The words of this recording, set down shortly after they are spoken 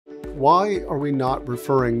why are we not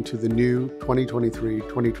referring to the new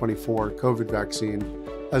 2023-2024 COVID vaccine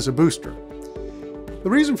as a booster? The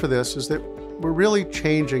reason for this is that we're really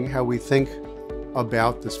changing how we think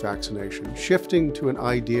about this vaccination, shifting to an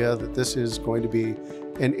idea that this is going to be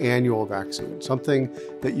an annual vaccine, something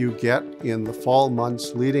that you get in the fall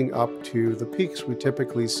months leading up to the peaks we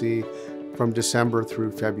typically see from December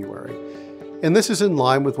through February. And this is in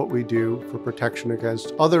line with what we do for protection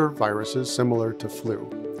against other viruses similar to flu.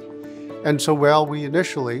 And so while we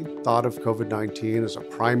initially thought of COVID-19 as a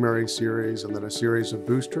primary series and then a series of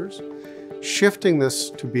boosters, shifting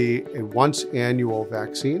this to be a once annual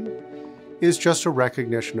vaccine is just a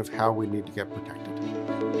recognition of how we need to get protected.